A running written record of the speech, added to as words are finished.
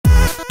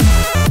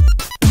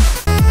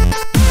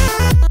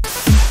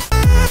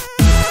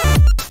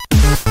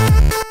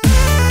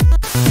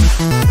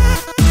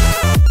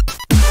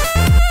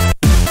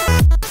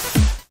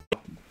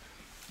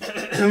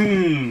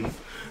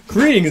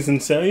Greetings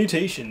and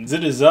salutations,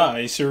 it is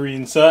I,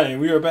 Serene Sai, and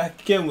we are back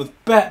again with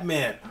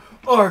Batman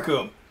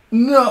Arkham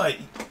Knight!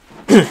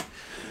 In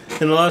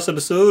the last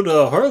episode,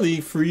 Harley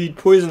freed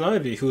Poison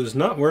Ivy, who is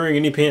not wearing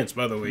any pants,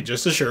 by the way,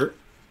 just a shirt.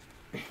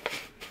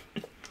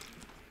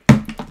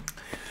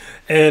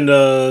 And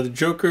the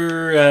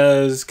Joker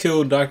has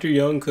killed Dr.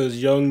 Young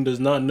because Young does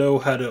not know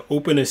how to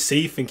open a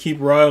safe and keep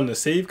her eye on the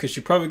safe, because she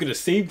probably could have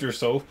saved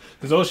herself,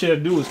 because all she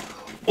had to do was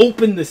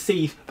open the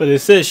safe. But it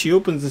says she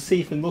opens the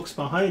safe and looks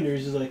behind her.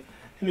 She's like,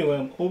 anyway,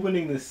 I'm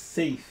opening the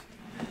safe.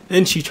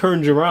 Then she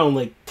turns around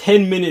like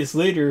 10 minutes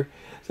later.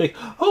 It's like,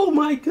 oh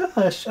my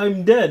gosh,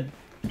 I'm dead.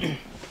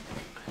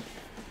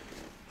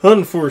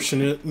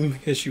 Unfortunate,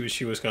 because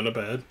she was kind of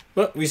bad.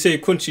 But we say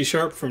Quincy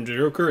Sharp from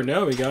Joker, and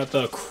now we got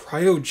the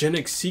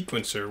cryogenic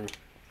sequencer,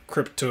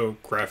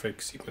 cryptographic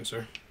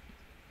sequencer.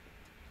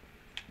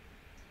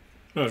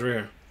 Oh, it's right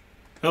here.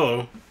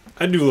 Hello.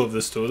 I do love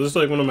this tool. This is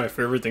like one of my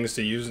favorite things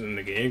to use in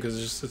the game because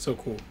it's so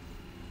cool.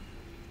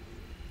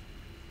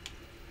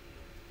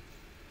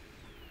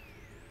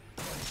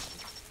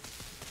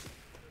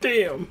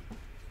 Damn.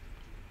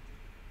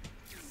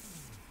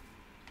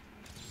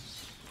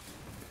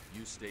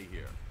 You stay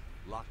here.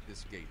 Lock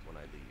this gate when I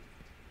leave.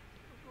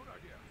 Good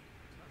idea.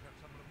 I have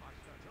some of my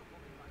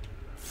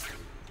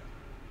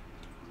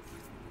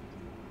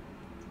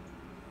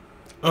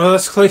Oh,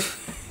 that's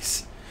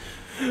Clayface.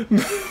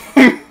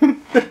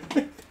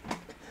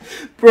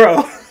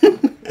 Bro.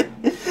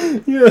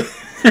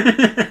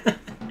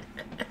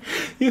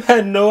 You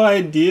had no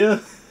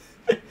idea.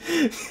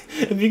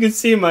 If you could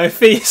see my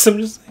face, I'm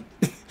just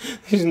like,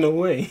 there's no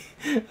way.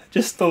 I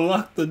just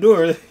unlocked the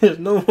door. There's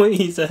no way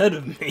he's ahead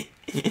of me.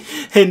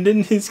 And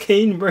then his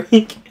cane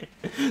break.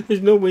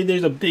 There's no way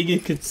there's a big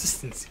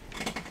inconsistency.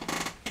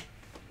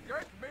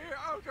 Get me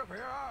out of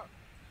here!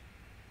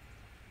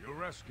 You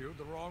rescued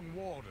the wrong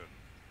warden.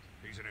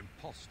 He's an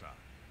imposter.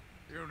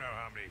 You know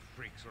how many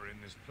freaks are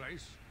in this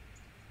place.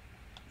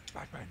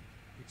 Batman,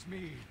 it's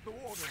me, the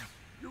warden.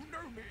 You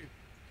know me.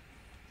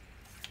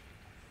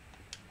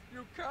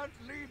 You can't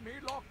leave me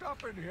locked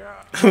up in here.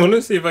 I want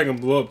to see if I can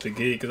blow up the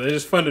gate, because I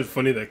just find it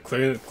funny that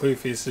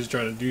Clayface is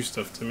trying to do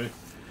stuff to me.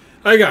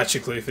 I got you,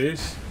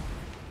 Clayface.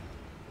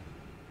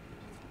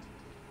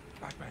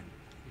 Batman,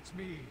 it's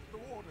me, the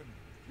warden.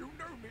 You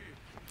know me.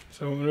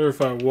 So I wonder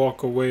if I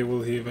walk away,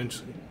 will he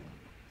eventually...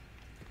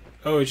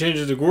 Oh, he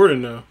changes to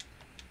Gordon now.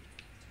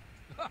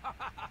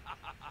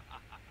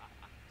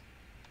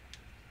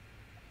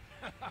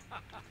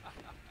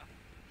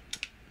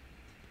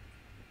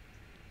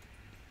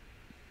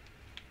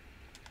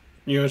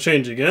 You gonna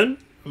change again?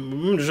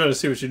 I'm just trying to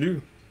see what you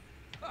do.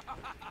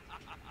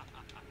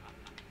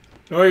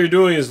 All you're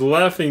doing is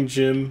laughing,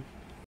 Jim.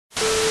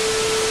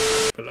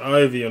 But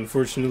Ivy,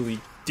 unfortunately,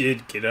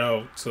 did get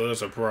out, so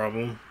that's a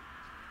problem.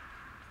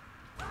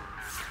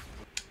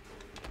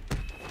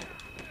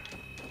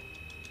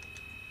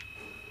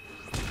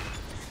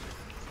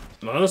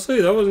 Honestly,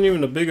 that wasn't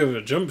even a big of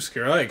a jump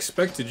scare. I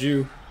expected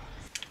you.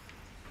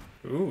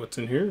 Ooh, what's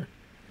in here?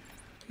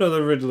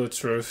 Another Riddler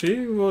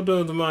trophy. Well,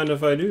 don't mind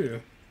if I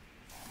do.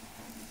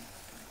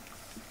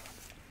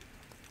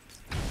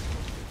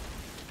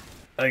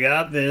 I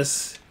got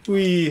this.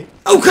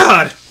 Oh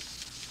God!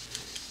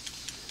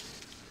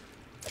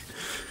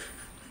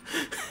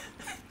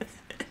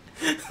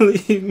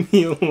 Leave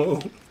me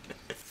alone.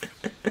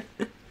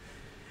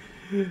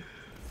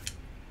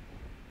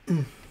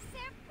 Surprise!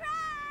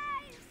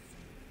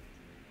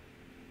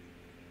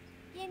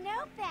 You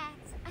know,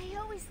 Bats, I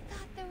always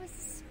thought there was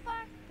a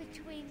spark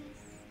between us.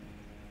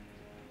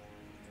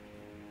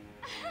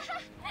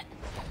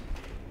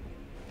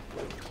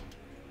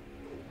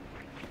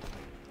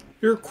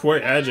 You're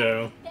quite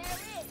agile. There is.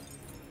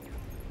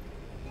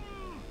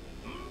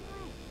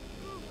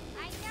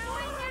 I know,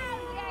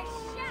 you're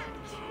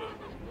shocked.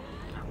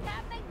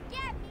 Come and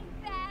get me,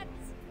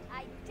 Bats.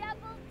 I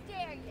double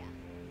dare ya.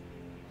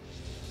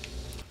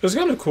 It's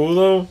kind of cool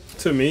though,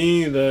 to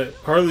me, that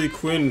Harley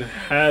Quinn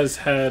has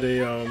had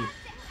a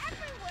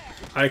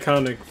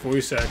iconic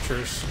voice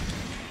actress.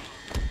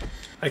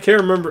 I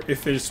can't remember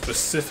if it's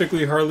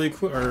specifically Harley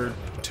Quinn or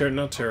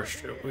not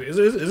Terrestrial. Is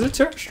it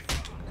Terrestrial?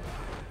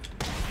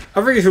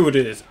 I forget who it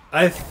is.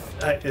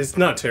 It's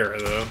not Terra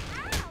though.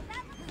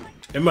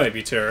 It might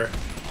be Terra.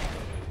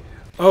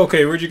 Oh,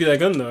 okay, where'd you get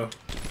that gun though?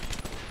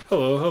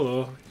 Hello,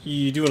 hello.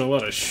 You doing a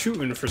lot of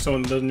shooting for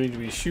someone that doesn't need to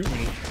be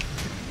shooting.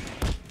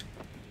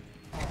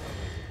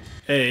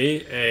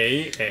 Hey,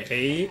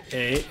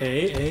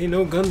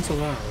 no guns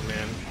allowed,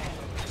 man.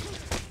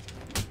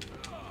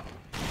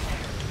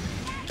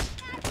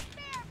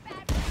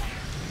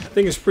 I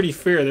think it's pretty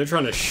fair. They're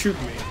trying to shoot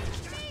me.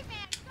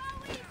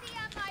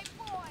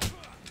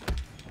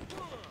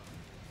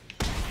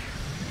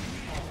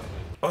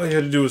 All you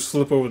had to do was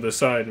slip over the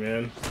side,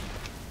 man.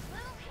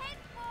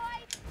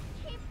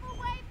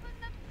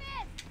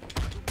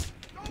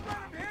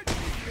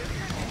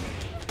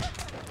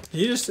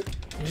 You just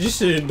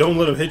said don't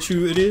let him hit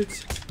you,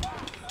 idiots.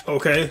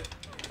 Okay.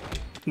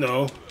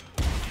 No.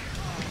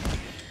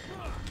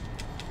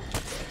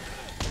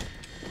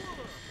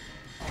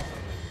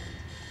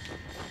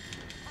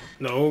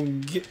 No,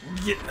 get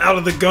out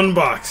of the gun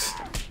box.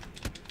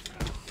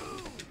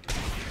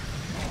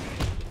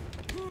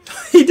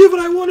 He did what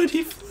I wanted.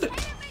 He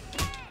flipped.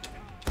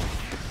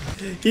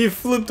 He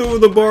flipped over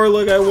the bar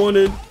like I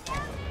wanted.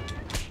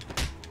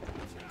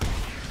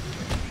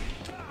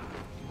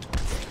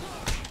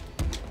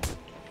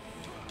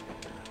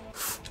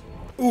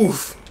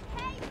 Oof.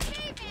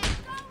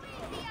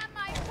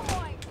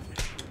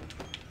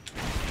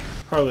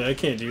 Harley, I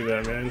can't do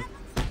that, man.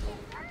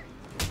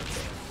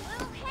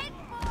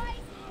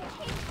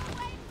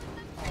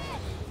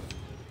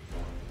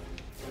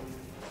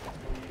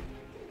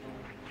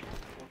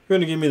 You're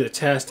gonna give me the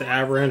task to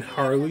Abraham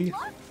Harley?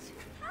 Well,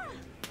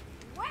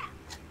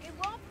 it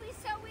won't be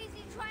so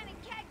easy trying to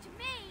catch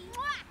me.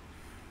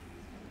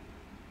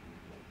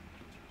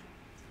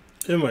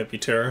 It might be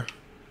Tara.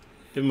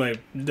 It might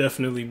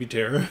definitely be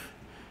Tara.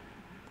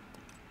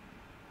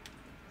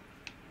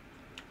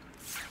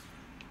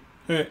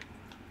 Alright,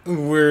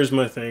 where's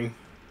my thing?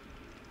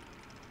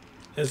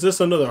 Is this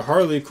another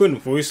Harley Quinn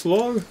voice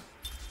log?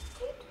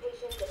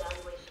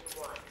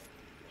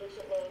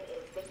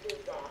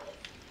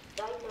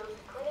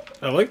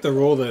 I like the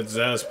role that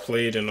Zaz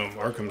played in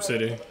Arkham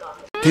City.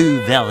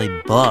 2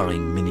 very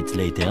boring minutes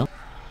later.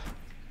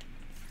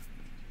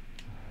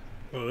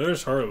 Well,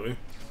 there's Harley.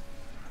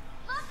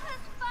 Look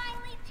who's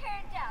finally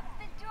turned up,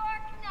 the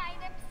Dark Knight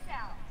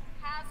himself.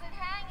 How's it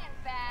hanging,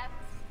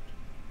 Babs?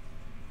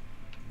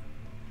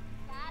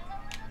 Got a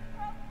little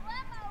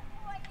problemo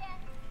for you.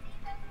 See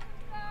those two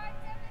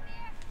guards over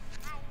there?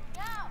 I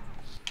know.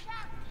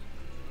 Shock.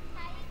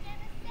 How you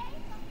gonna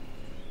save them?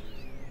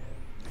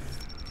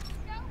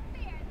 Don't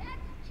fear,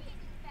 that's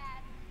cheating,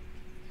 Babs.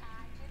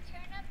 Time to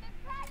turn up the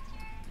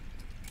pressure.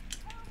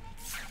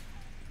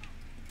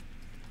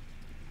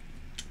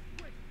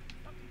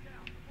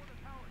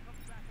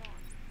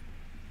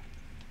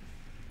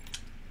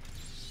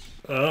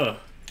 Ah,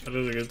 that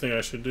is a good thing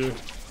I should do. The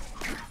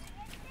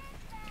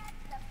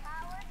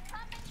power's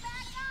coming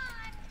back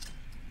on.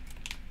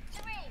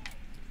 3,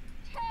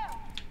 2,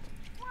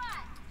 1.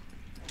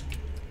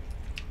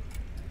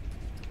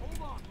 Hold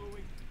on,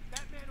 Louis.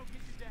 That man will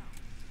get you down.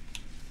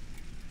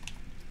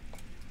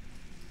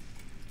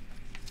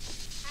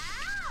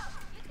 Ow!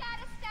 You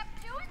gotta stop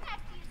doing that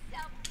to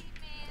yourself,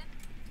 D-Man.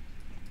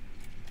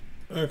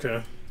 Okay.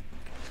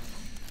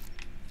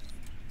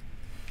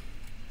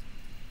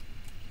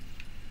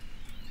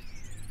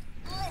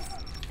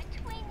 Listen,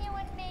 between you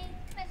and me,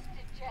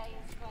 Mr. J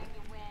is going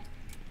to win.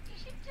 You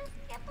should just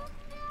give up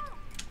now.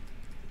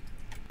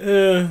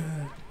 You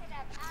could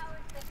have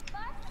hours of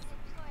fun with a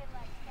toy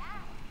like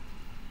that.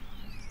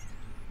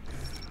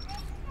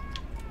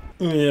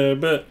 Yeah, I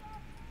bet.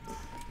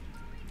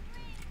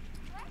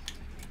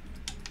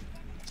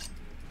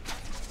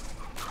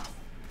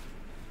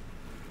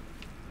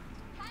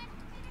 Time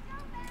for me to go,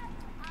 Beth.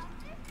 I'll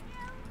miss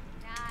you.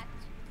 Not.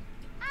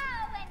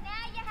 Oh, and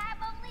now you have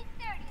only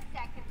 30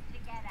 seconds to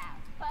get out.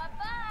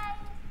 Bye-bye.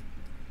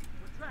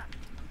 We're trapped.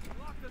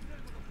 Locked us in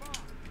with a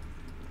bomb.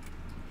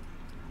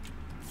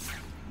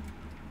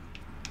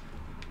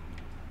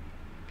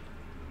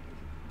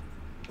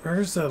 Where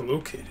is that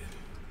located?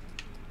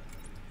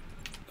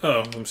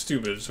 Oh, I'm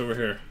stupid. It's over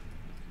here.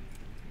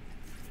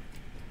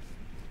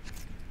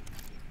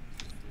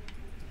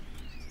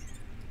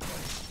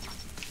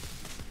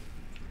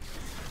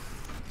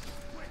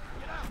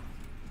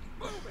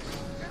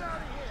 Get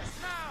out of here,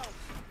 now!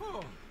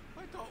 Oh,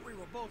 I thought we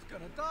were both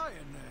gonna die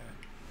in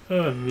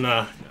there.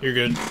 Nah, you're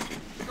good.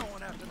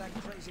 Going after that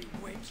crazy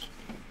witch.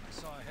 I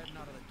saw her heading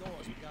out of the door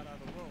as we got out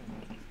of the room.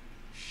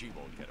 She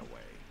won't get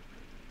away.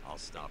 I'll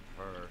stop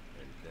her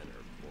and then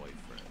her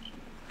boyfriend.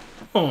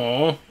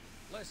 Aww.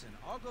 Listen,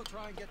 I'll go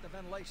try and get the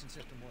ventilation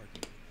system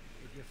working.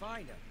 If you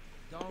find her,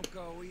 don't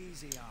go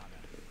easy on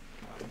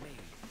her. On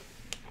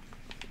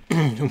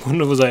me.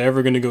 When was I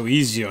ever gonna go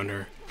easy on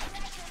her?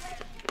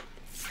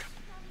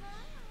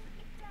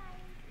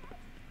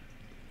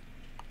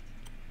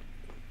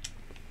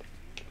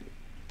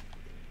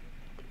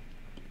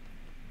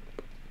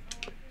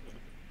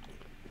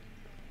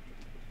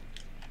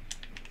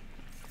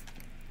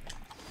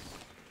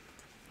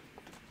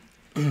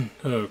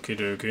 Okie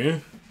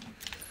dokie.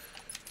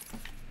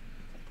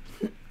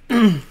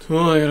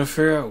 Well, I gotta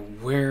figure out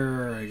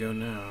where I go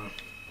now.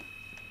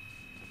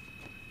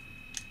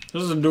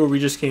 This is the door we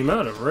just came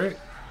out of, right?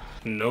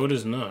 No, it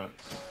is not.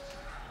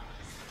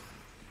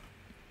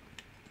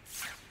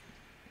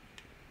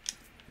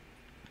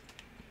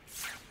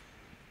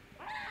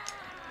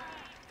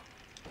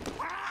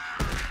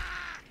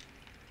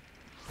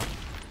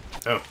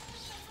 Oh.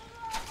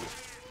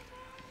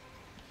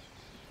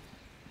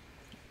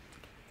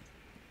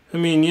 I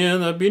mean, yeah,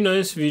 that'd be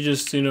nice if you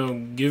just, you know,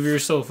 give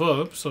yourself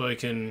up so I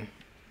can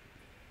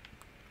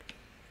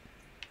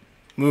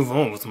move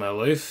on with my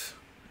life.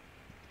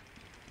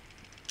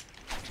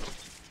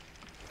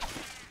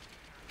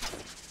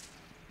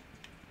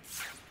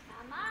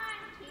 Come on,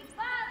 keep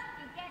up.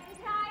 You getting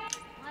tired?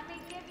 Let me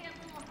give you a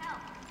little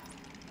help.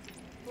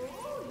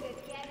 Ooh, you're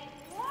getting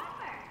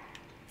warmer.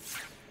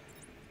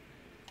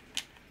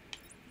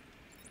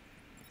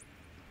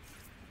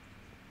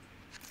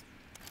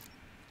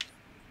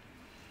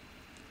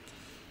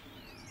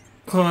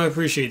 Oh, I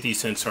appreciate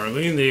these hints,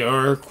 Harley. They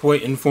are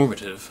quite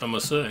informative, I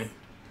must say.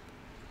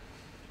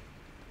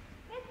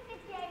 Mr.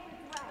 J was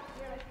right.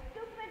 You're a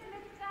stupid,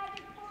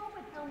 misguided fool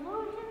with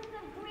delusions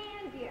of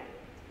grandeur.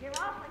 You're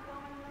also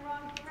going in the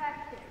wrong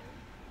direction.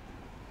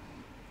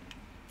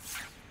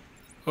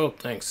 Oh,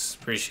 thanks.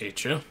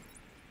 Appreciate you.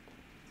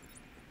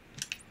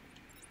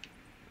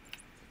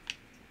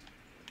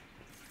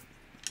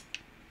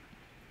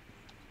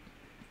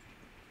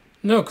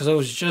 No, because I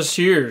was just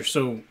here,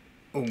 so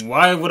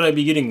why would I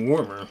be getting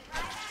warmer?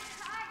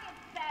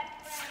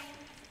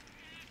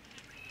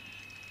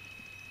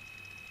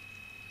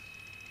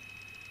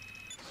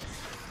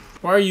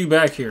 Why are you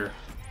back here?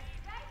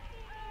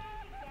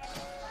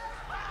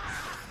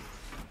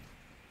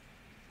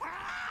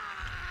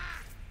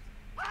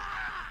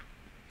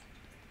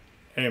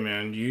 Hey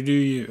man, you do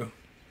you.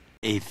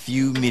 A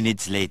few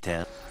minutes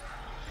later.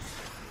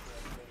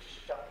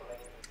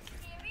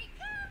 Here he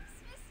comes,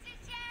 Mr.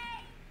 J.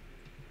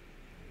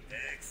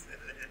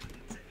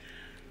 Excellent.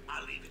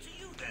 I'll leave it to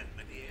you then,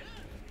 my dear.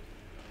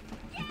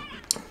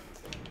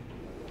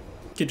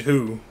 Get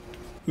who?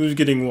 Who's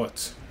getting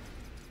what?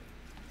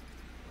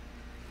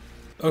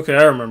 Okay,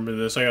 I remember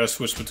this. I gotta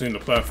switch between the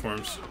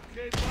platforms.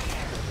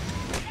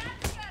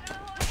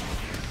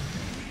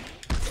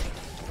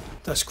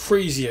 That's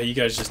crazy how you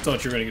guys just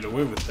thought you were gonna get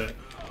away with that.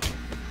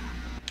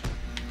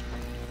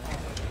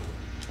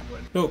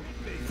 Nope.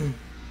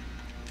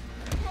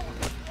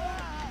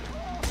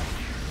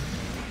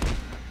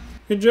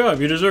 Good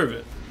job, you deserve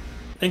it.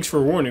 Thanks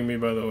for warning me,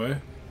 by the way.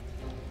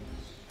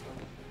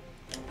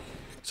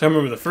 So I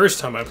remember the first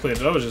time I played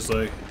it, I was just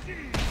like...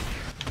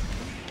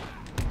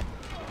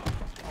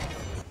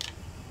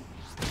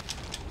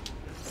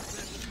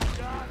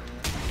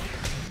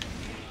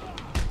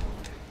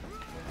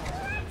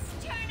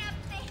 Let's turn up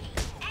the heat.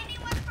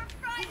 Anyone for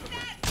fried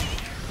bat?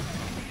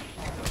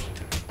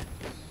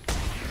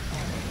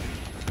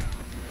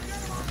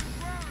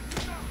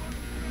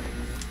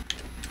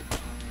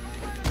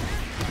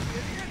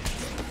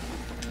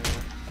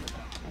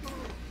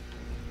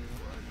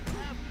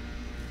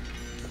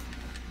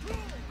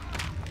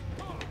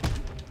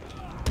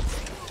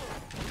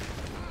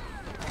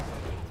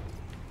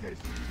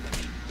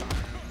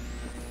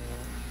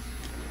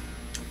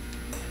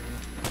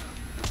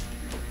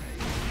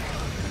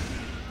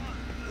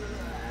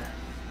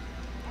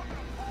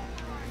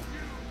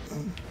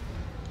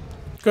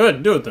 Go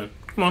ahead, do it then.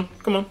 Come on,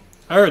 come on.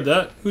 I heard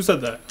that. Who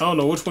said that? I don't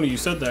know which one of you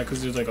said that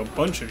because there's like a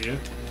bunch of you.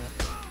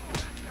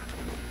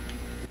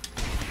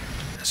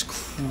 That's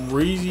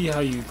crazy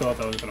how you thought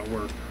that was gonna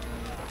work.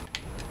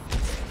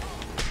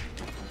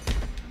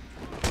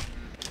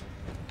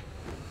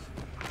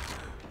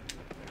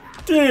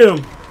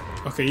 Damn!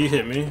 Okay, you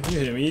hit me. You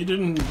hit me. You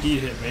didn't indeed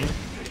hit me.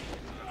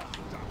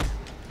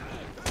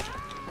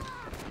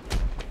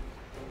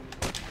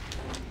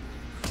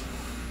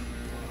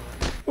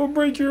 I'll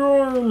break your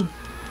arm.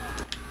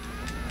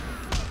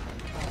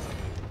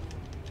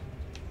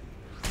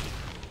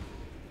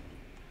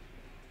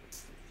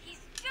 He's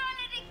done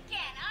it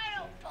again. I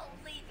don't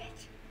believe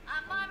it.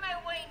 I'm on my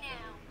way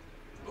now.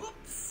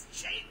 Oops,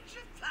 change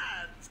of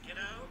plans,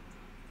 kiddo.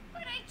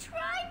 But I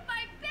tried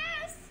my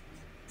best.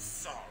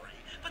 Sorry,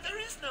 but there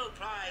is no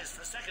prize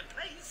for second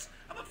place.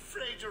 I'm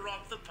afraid you're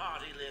off the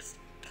party list.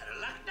 Better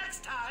luck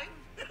next time.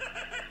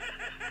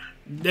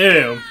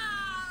 Damn. Oh.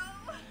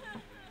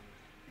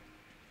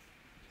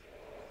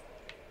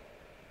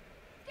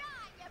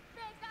 Die, you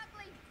big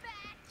ugly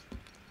bat.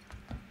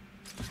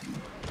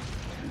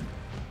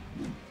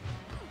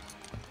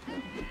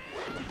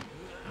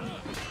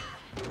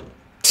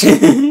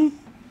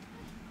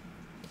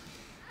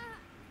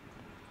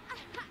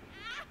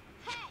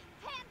 Hey,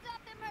 hands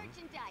off the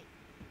merchandise.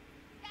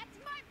 That's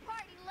my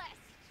party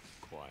list.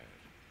 Quiet.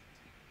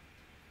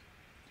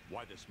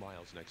 Why the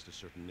smiles next to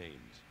certain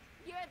names?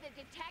 You're the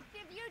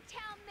detective, you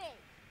tell me.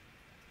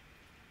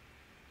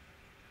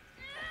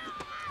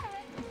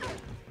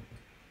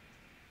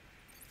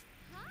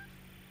 Huh?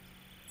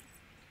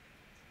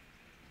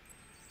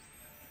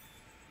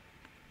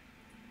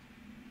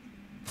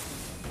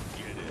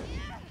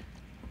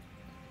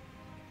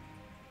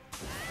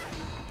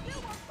 You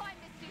won't find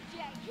Mr. J.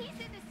 He's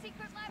in the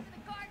secret lab in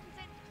the gardens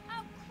and...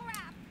 oh,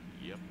 crap.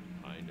 Yep,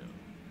 I know.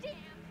 Damn.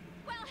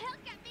 Well,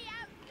 he'll get me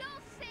out.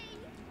 You'll see.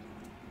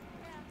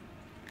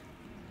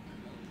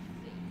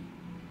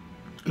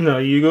 No,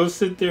 you go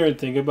sit there and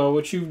think about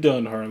what you've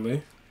done,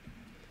 Harley.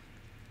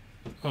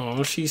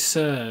 Oh, she's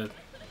sad.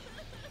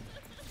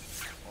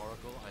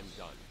 Oracle, I'm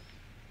done.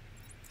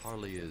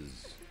 Harley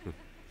is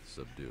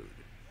subdued,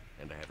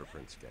 and I have her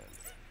print scanned.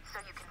 So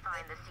you can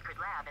find the secret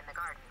lab in the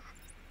gardens.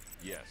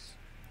 Yes,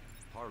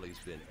 Harley's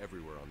been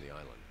everywhere on the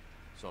island,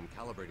 so I'm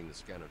calibrating the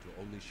scanner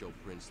to only show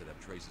prints that have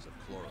traces of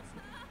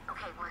chlorophyll.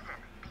 Okay, listen,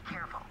 be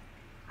careful.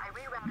 I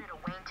rerouted a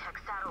Wayne Tech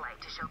satellite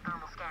to show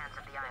thermal scans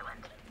of the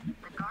island.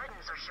 The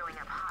gardens are showing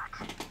up hot.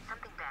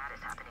 Something bad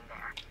is happening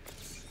there.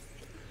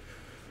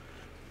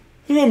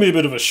 It's gonna be a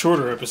bit of a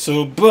shorter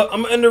episode, but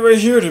I'm gonna end it right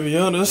here, to be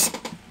honest.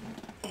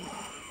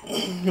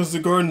 Because the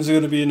gardens are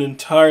gonna be an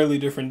entirely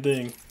different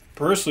thing.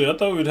 Personally, I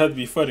thought we'd have to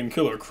be fighting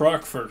Killer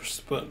Croc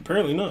first, but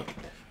apparently not.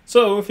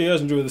 So, if you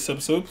guys enjoyed this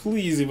episode,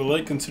 please leave a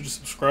like, consider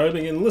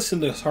subscribing, and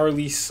listen to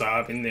Harley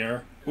sobbing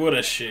there. What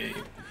a shame.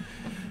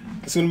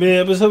 It's gonna be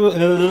an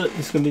episode.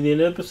 It's gonna be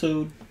an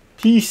episode.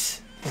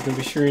 Peace. It's gonna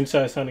be Shireen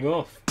Sai signing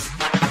off.